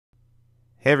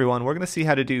Hey everyone, we're going to see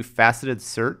how to do faceted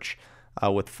search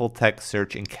with full text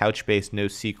search in Couchbase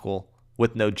NoSQL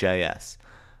with Node.js.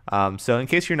 So in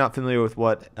case you're not familiar with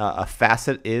what a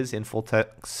facet is in full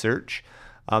text search,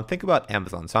 think about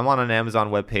Amazon. So I'm on an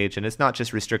Amazon webpage, and it's not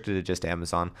just restricted to just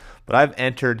Amazon, but I've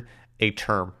entered a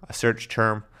term, a search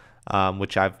term,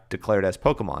 which I've declared as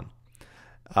Pokemon.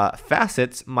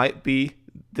 Facets might be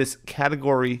this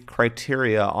category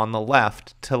criteria on the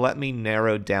left to let me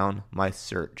narrow down my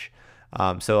search.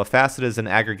 So a facet is an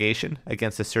aggregation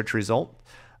against a search result.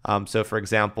 So for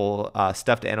example,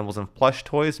 stuffed animals and plush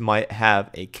toys might have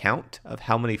a count of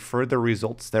how many further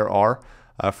results there are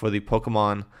for the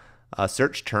Pokemon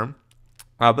search term.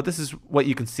 But this is what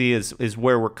you can see is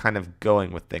where we're kind of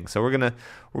going with things. So we're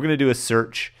gonna do a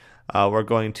search. We're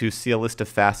going to see a list of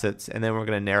facets, and then we're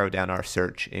going to narrow down our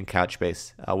search in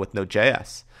Couchbase with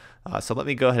Node.js. So let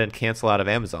me go ahead and cancel out of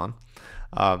Amazon.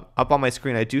 Up on my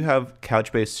screen, I do have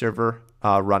Couchbase server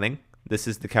running. This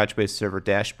is the Couchbase server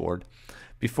dashboard.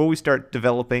 Before we start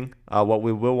developing, what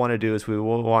we will want to do is we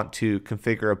will want to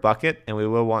configure a bucket, and we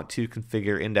will want to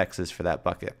configure indexes for that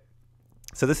bucket.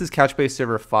 So this is Couchbase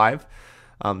server 5.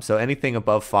 So anything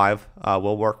above 5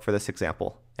 will work for this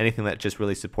example. Anything that just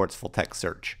really supports full text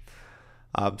search.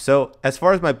 So as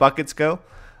far as my buckets go,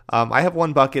 I have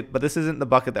one bucket, but this isn't the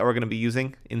bucket that we're going to be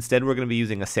using. Instead, we're going to be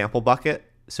using a sample bucket.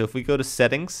 So if we go to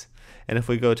settings, and if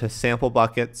we go to sample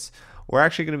buckets, we're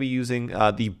actually going to be using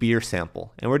the beer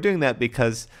sample. And we're doing that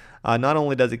because not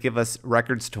only does it give us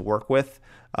records to work with,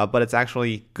 but it's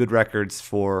actually good records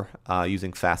for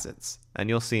using facets. And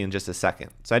you'll see in just a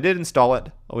second. So I did install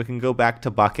it. We can go back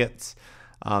to buckets.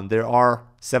 There are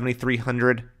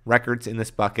 7,300 records in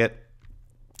this bucket.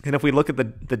 And if we look at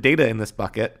the data in this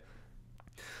bucket,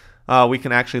 we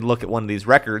can actually look at one of these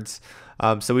records.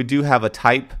 So we do have a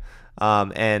type,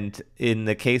 and in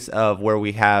the case of where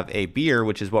we have a beer,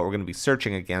 which is what we're going to be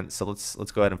searching against, so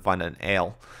let's go ahead and find an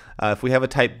ale. If we have a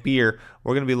type beer,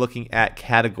 we're going to be looking at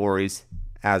categories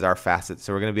as our facets.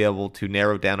 So we're going to be able to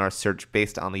narrow down our search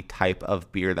based on the type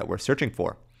of beer that we're searching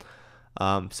for.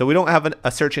 So we don't have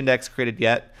a search index created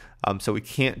yet, so we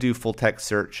can't do full text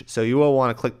search. So you will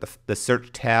want to click the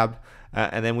search tab,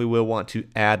 and then we will want to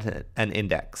add an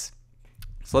index.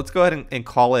 So let's go ahead and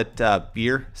call it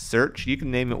beer search. You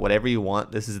can name it whatever you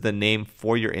want. This is the name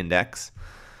for your index.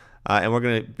 And we're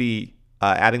going to be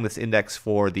adding this index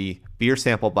for the beer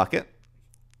sample bucket.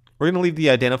 We're going to leave the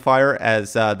identifier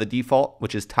as the default,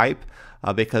 which is type,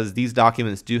 because these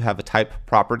documents do have a type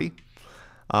property.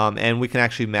 And we can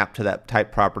actually map to that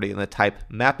type property in the type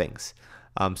mappings.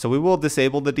 So we will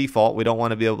disable the default. We don't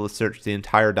want to be able to search the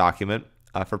entire document.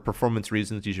 For performance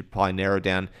reasons, you should probably narrow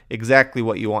down exactly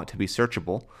what you want to be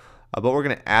searchable. But we're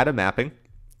going to add a mapping.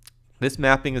 This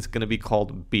mapping is going to be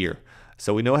called beer.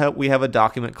 So we know how we have a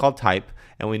document called type,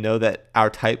 and we know that our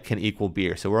type can equal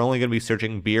beer. So we're only going to be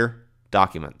searching beer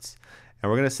documents.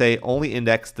 And we're going to say only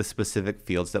index the specific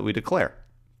fields that we declare.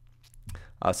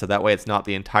 So that way it's not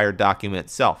the entire document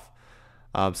itself.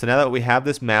 So now that we have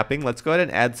this mapping, let's go ahead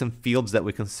and add some fields that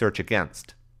we can search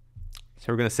against.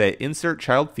 So we're going to say insert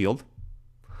child field.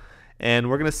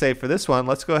 And we're going to say for this one,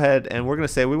 let's go ahead and we're going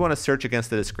to say we want to search against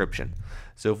the description.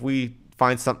 So if we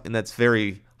find something that's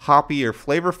very hoppy or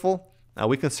flavorful,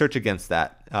 we can search against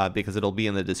that because it'll be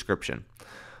in the description.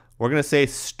 We're going to say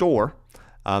store.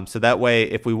 So that way,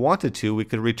 if we wanted to, we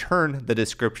could return the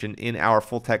description in our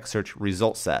full text search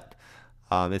result set.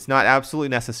 It's not absolutely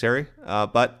necessary,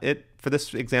 but for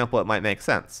this example, it might make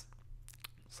sense.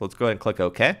 So let's go ahead and click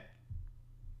OK.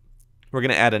 We're going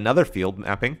to add another field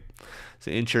mapping. So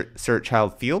insert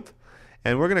child field,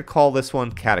 and we're going to call this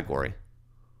one category.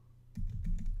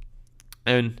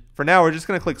 And for now, we're just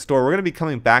going to click store. We're going to be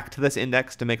coming back to this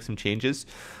index to make some changes,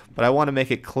 but I want to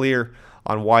make it clear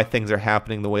on why things are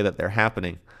happening the way that they're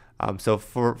happening. So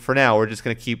for now, we're just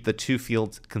going to keep the two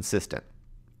fields consistent.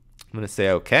 I'm going to say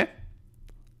OK,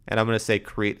 and I'm going to say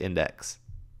create index.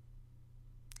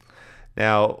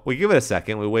 Now, we give it a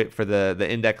second. We wait for the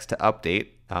index to update.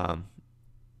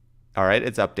 All right,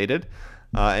 it's updated.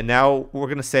 And now we're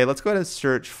going to say, let's go ahead and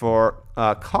search for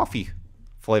coffee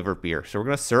flavored beer. So we're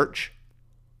going to search,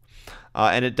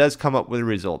 and it does come up with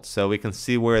results. So we can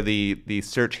see where the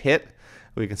search hit.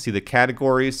 We can see the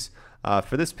categories.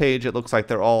 For this page, it looks like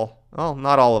they're all, well,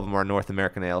 not all of them are North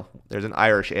American ale. There's an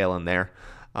Irish ale in there.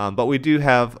 But we do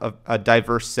have a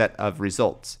diverse set of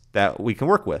results that we can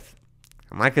work with.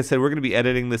 And like I said, we're going to be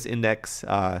editing this index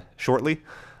shortly.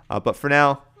 But for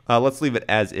now, let's leave it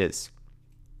as is.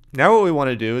 Now what we want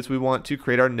to do is we want to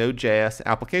create our Node.js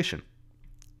application.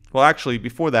 Well, actually,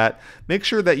 before that, make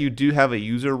sure that you do have a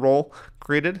user role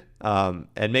created,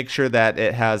 and make sure that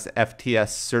it has FTS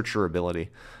searcher ability.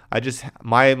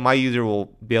 My user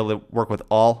will be able to work with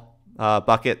all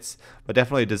buckets, but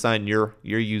definitely design your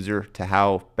user to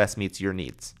how best meets your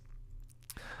needs.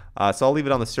 So I'll leave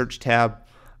it on the search tab.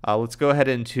 Let's go ahead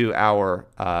into our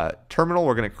terminal.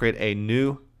 We're going to create a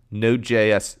new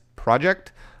Node.js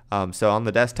project. So on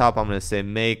the desktop, I'm going to say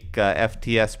make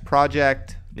FTS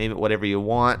project, name it whatever you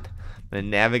want. I'm going to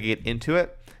navigate into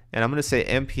it, and I'm going to say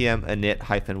npm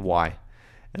init-y.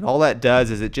 And all that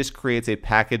does is it just creates a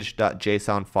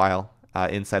package.json file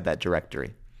inside that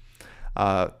directory.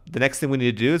 The next thing we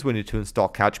need to do is we need to install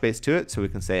Couchbase to it. So we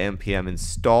can say npm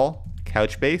install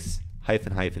Couchbase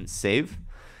 -- save.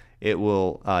 It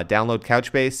will download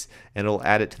Couchbase and it'll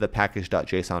add it to the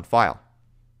package.json file.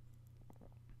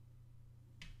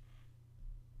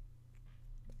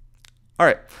 All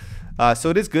right, so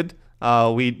it is good.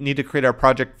 We need to create our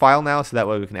project file now, so that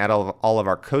way we can add all of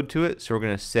our code to it. So we're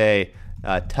going to say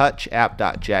touch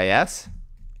app.js,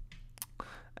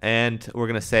 and we're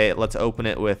going to say let's open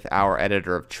it with our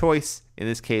editor of choice. In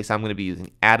this case, I'm going to be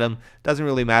using Atom. Doesn't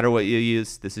really matter what you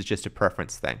use. This is just a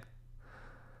preference thing.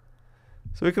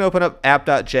 So we can open up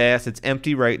app.js. It's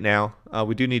empty right now.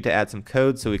 We do need to add some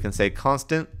code, so we can say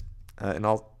constant, and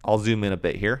I'll zoom in a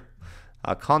bit here.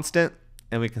 Constant,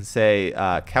 and we can say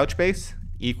Couchbase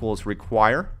equals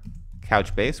require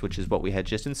Couchbase, which is what we had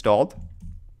just installed.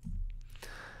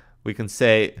 We can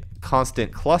say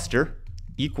constant cluster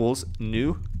equals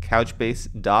new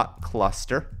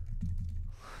Couchbase.cluster,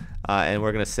 and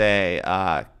we're going to say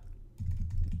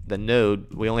the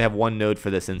node. We only have one node for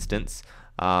this instance,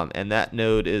 and that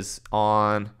node is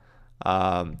on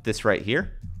this right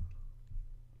here.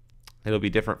 It'll be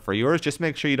different for yours. Just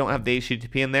make sure you don't have the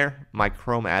HTTP in there. My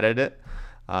Chrome added it.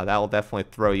 That will definitely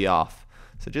throw you off.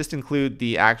 So just include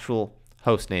the actual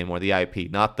host name or the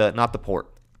IP, not the port.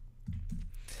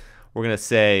 We're going to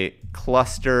say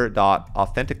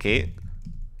cluster.authenticate.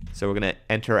 So we're going to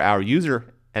enter our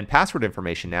user and password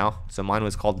information now. So mine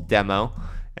was called demo,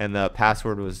 and the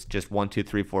password was just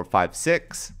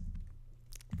 123456.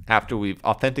 After we've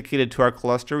authenticated to our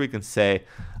cluster, we can say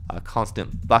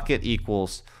constant bucket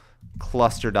equals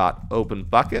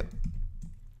cluster.openBucket,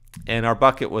 and our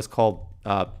bucket was called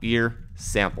beer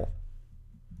sample.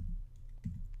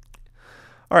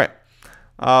 All right.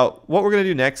 What we're going to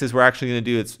do next is we're actually going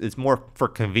to do, it's more for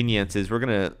convenience, is we're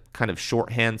going to kind of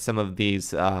shorthand some of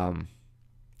these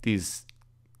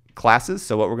classes.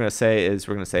 So what we're going to say is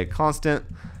we're going to say constant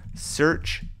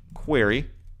search query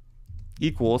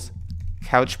equals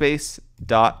Couchbase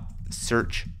dot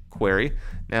search query.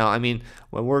 Now, I mean,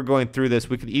 when we're going through this,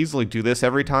 we could easily do this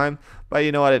every time, but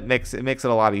you know what? It makes it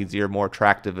a lot easier, more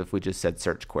attractive if we just said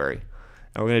search query.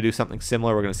 And we're going to do something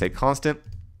similar. We're going to say constant.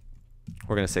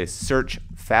 We're going to say search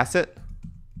facet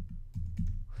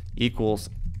equals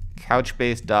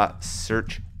Couchbase dot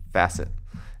search facet.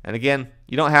 And again,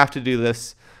 you don't have to do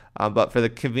this, but for the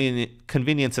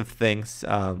convenience of things,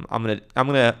 I'm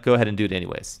gonna go ahead and do it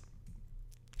anyways.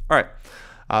 All right,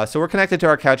 so we're connected to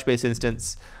our Couchbase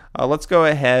instance. Let's go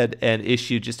ahead and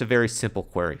issue just a very simple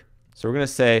query. So we're going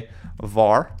to say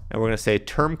var, and we're going to say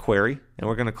term query, and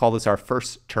we're going to call this our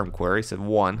first term query. So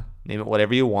 1, name it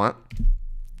whatever you want.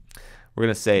 We're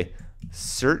going to say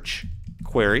search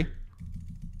query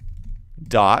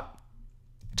dot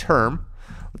term.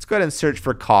 Let's go ahead and search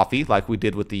for coffee like we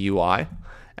did with the UI.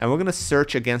 And we're going to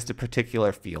search against a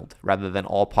particular field rather than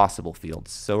all possible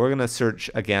fields. So we're going to search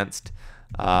against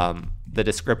the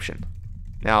description.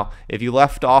 Now, if you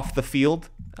left off the field,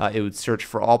 it would search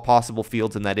for all possible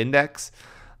fields in that index,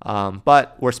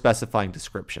 but we're specifying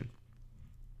description.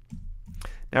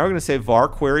 Now we're going to say var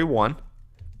query 1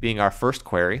 being our first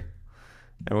query,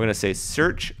 and we're going to say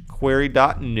search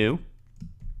query.new.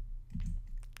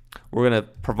 We're going to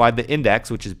provide the index,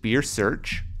 which is beer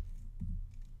search,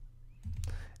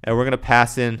 and we're going to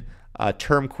pass in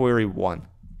term query 1.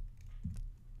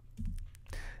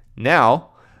 Now,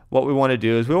 what we want to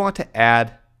do is we want to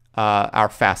add our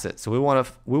facet. So we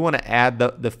want to add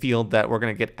the field that we're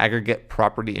going to get aggregate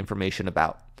property information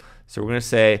about. So we're going to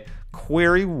say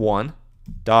query 1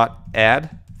 dot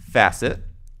add facet.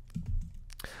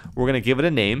 We're going to give it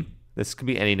a name. This could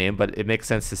be any name, but it makes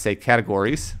sense to say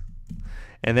categories.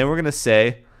 And then we're going to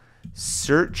say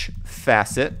search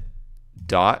facet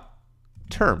dot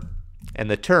term. And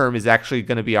the term is actually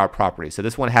going to be our property. So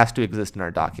this one has to exist in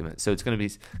our document. So it's going to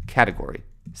be category,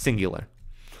 singular.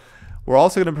 We're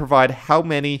also going to provide how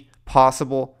many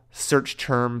possible search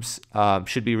terms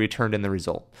should be returned in the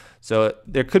result. So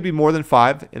there could be more than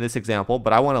 5 in this example,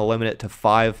 but I want to limit it to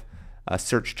 5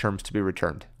 search terms to be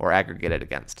returned or aggregated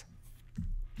against.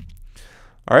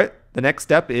 All right, the next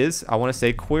step is I want to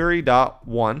say query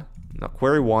 1,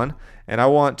 and and I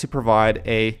want to provide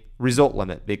a result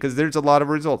limit because there's a lot of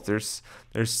results. There's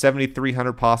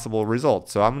 7,300 possible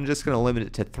results. So I'm just going to limit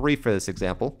it to 3 for this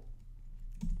example.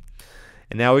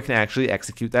 And now we can actually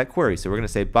execute that query. So we're going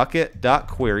to say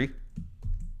bucket.query,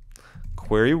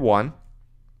 query 1.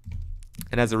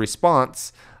 And as a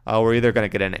response, we're either going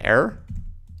to get an error,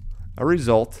 a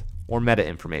result, or meta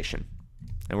information.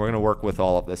 And we're going to work with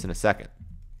all of this in a second.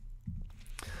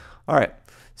 All right,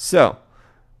 so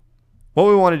what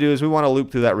we want to do is we want to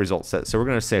loop through that result set. So we're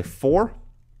going to say for,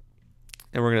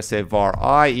 and we're going to say var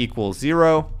I equals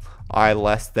 0, I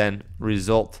less than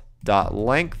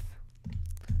result.length,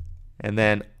 and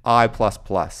then I plus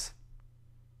plus.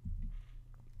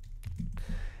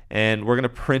 And we're going to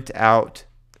print out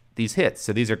these hits.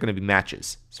 So these are going to be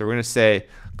matches. So we're going to say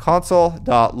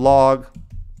console.log,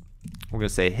 we're going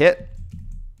to say hit,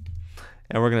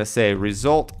 and we're going to say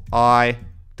result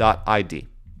I.id.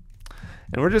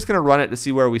 And we're just going to run it to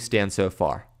see where we stand so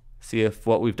far, see if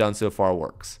what we've done so far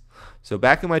works. So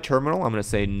back in my terminal, I'm going to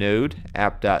say node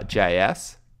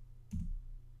app.js,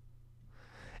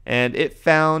 and it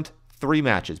found 3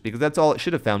 matches because that's all it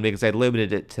should have found because I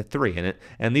limited it to 3 in it.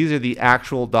 And these are the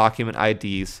actual document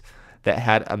IDs that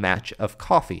had a match of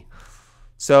coffee.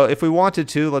 So if we wanted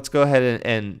to, let's go ahead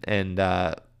and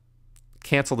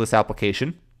cancel this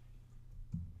application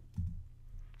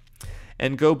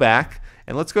and go back,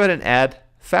 and let's go ahead and add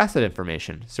facet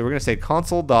information. So we're going to say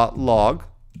console.log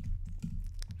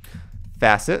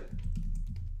facet,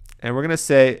 and we're going to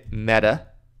say meta.facets,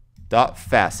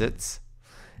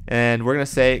 and we're going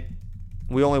to say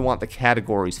we only want the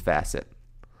categories facet,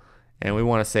 and we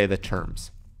want to say the terms.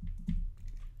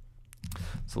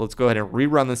 So let's go ahead and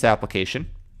rerun this application.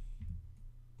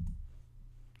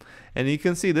 And you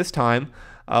can see this time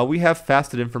we have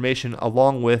facet information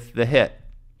along with the hit.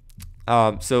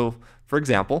 So for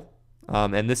example,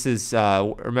 and this is,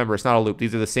 remember, it's not a loop.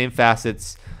 These are the same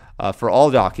facets for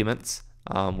all documents.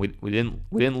 We didn't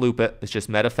loop it. It's just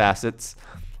meta facets.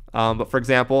 But for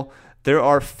example, there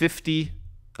are 50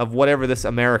 of whatever this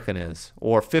American is,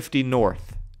 or 50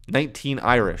 North, 19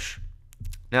 Irish.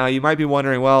 Now you might be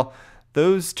wondering, well,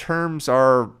 those terms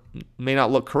may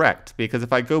not look correct, because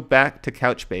if I go back to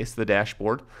Couchbase, the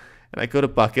dashboard, and I go to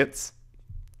buckets,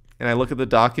 and I look at the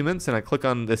documents, and I click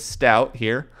on this stout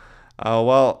here,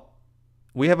 well,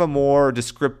 we have a more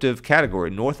descriptive category,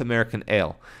 North American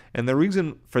Ale. And the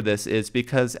reason for this is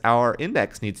because our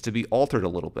index needs to be altered a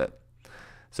little bit.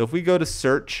 So if we go to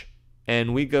search,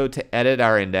 and we go to edit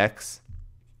our index,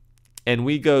 and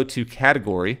we go to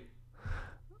category,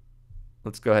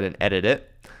 let's go ahead and edit it.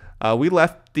 We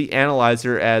left the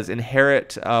analyzer as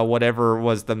inherit whatever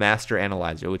was the master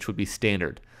analyzer, which would be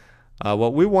standard.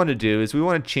 What we want to do is we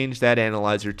want to change that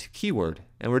analyzer to keyword.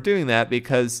 And we're doing that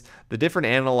because the different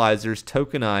analyzers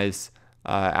tokenize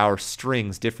our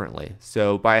strings differently.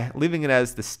 So by leaving it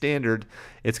as the standard,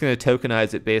 it's going to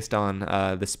tokenize it based on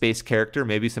the space character,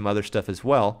 maybe some other stuff as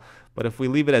well. But if we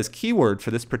leave it as keyword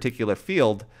for this particular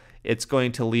field, it's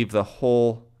going to leave the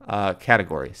whole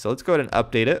category. So let's go ahead and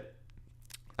update it.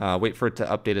 Wait for it to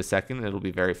update a second. It'll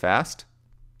be very fast.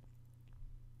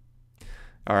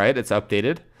 All right, it's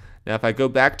updated. Now if I go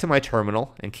back to my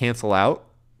terminal and cancel out,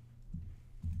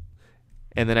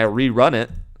 and then I rerun it,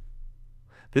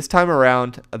 this time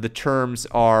around the terms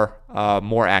are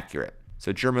more accurate.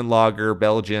 So German lager,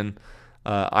 Belgian,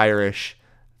 Irish,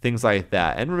 things like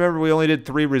that. And remember, we only did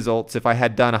 3 results. If I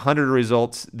had done 100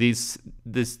 results, this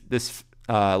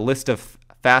list of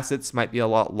facets might be a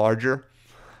lot larger.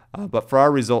 But for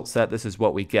our result set, this is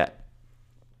what we get.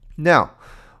 Now,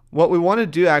 what we want to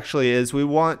do actually is we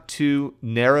want to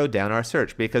narrow down our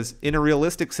search, because in a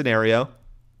realistic scenario,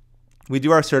 we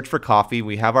do our search for coffee,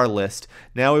 we have our list.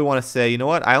 Now we want to say, you know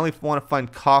what, I only want to find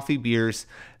coffee beers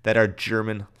that are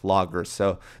German lagers.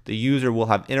 So the user will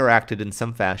have interacted in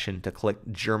some fashion to click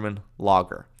German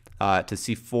lager to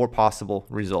see 4 possible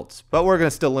results. But we're going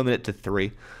to still limit it to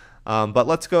 3. But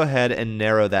let's go ahead and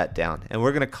narrow that down, and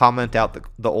we're going to comment out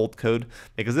the old code,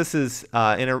 because this is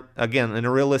again in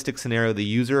a realistic scenario the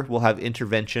user will have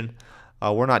intervention.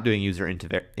 We're not doing user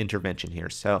intervention here,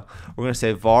 so we're going to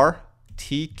say var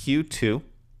tq2,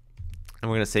 and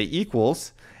we're going to say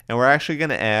equals, and we're actually going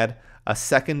to add a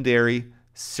secondary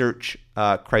search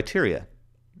criteria.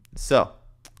 So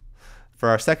for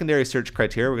our secondary search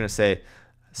criteria, we're going to say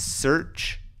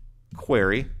search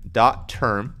query dot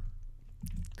term.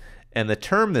 And the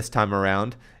term this time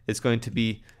around is going to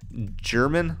be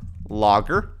German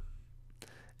lager.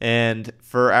 And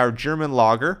for our German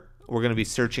lager, we're going to be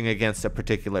searching against a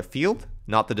particular field,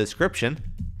 not the description.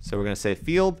 So we're going to say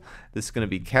field. This is going to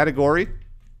be category.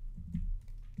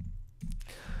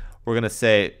 We're going to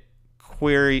say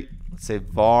query let's say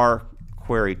var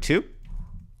query 2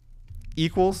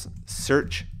 equals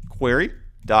search query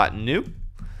dot new.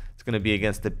 It's going to be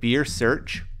against the beer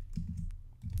search.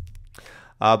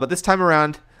 But this time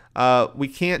around, we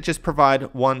can't just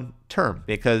provide one term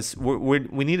because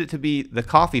we need it to be the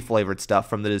coffee flavored stuff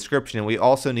from the description, and we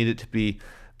also need it to be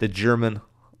the German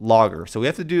logger. So we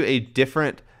have to do a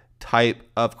different type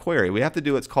of query. We have to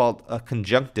do what's called a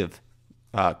conjunctive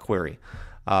query.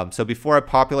 So before I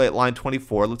populate line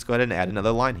 24, let's go ahead and add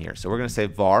another line here. So we're going to say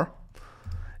var,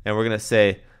 and we're going to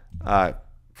say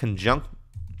conjunction.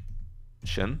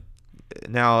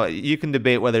 Now you can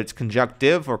debate whether it's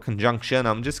conjunctive or conjunction.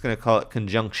 I'm just going to call it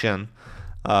conjunction.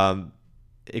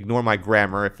 Ignore my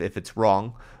grammar if it's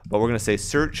wrong, but we're going to say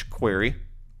search query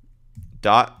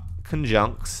dot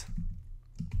conjuncts,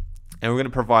 and we're going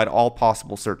to provide all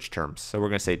possible search terms. So we're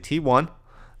going to say T1,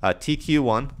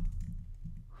 TQ1,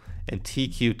 and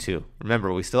TQ2.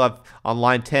 Remember, we still have on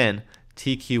line 10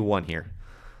 TQ1 here,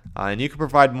 and you can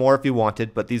provide more if you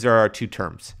wanted, but these are our two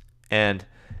terms. And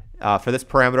for this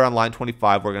parameter on line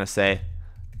 25, we're going to say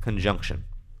conjunction.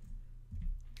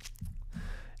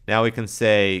 Now we can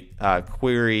say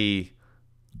query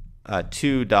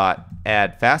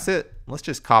 2.add facet. Let's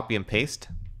just copy and paste.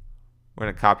 We're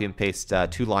going to copy and paste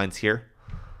 2 lines here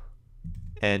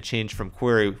and change from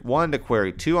query 1 to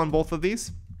query 2 on both of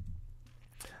these.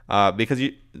 Because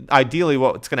ideally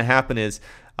what's going to happen is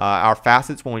our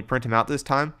facets, when we print them out this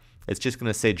time, it's just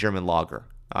going to say German logger.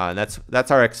 And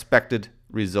that's our expected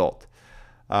result.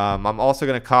 I'm also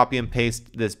going to copy and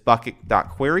paste this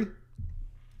bucket.query,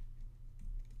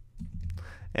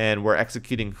 and we're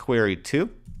executing query 2.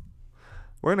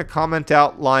 We're going to comment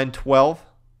out line 12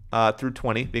 through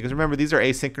 20 because remember, these are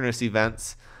asynchronous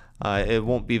events. It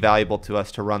won't be valuable to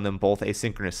us to run them both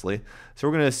asynchronously. So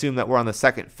we're going to assume that we're on the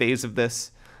second phase of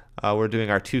this. We're doing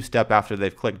our 2-step after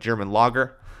they've clicked German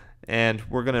logger, and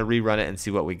we're going to rerun it and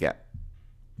see what we get.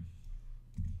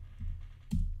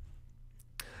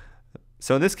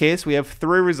 So in this case, we have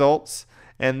 3 results,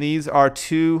 and these are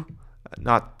 3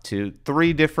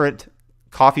 different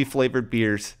coffee flavored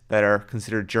beers that are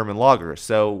considered German lagers.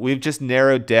 So we've just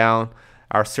narrowed down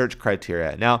our search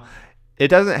criteria. Now, it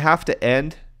doesn't have to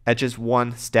end at just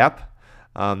one step.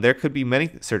 There could be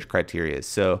many search criteria.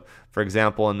 So for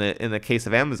example, in the case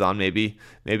of Amazon, maybe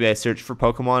I searched for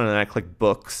Pokemon and then I clicked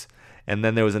books, and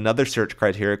then there was another search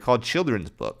criteria called children's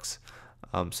books.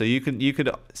 So you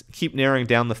could keep narrowing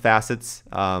down the facets,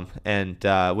 and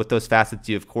with those facets,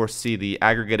 you of course see the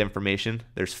aggregate information.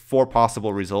 There's 4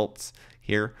 possible results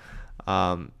here,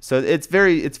 so it's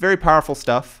very powerful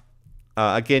stuff.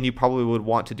 Again, you probably would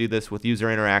want to do this with user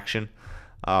interaction,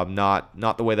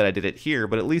 not the way that I did it here,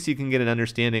 but at least you can get an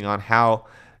understanding on how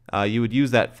you would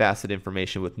use that facet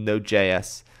information with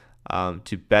Node.js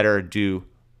to better do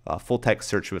full text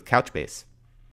search with Couchbase.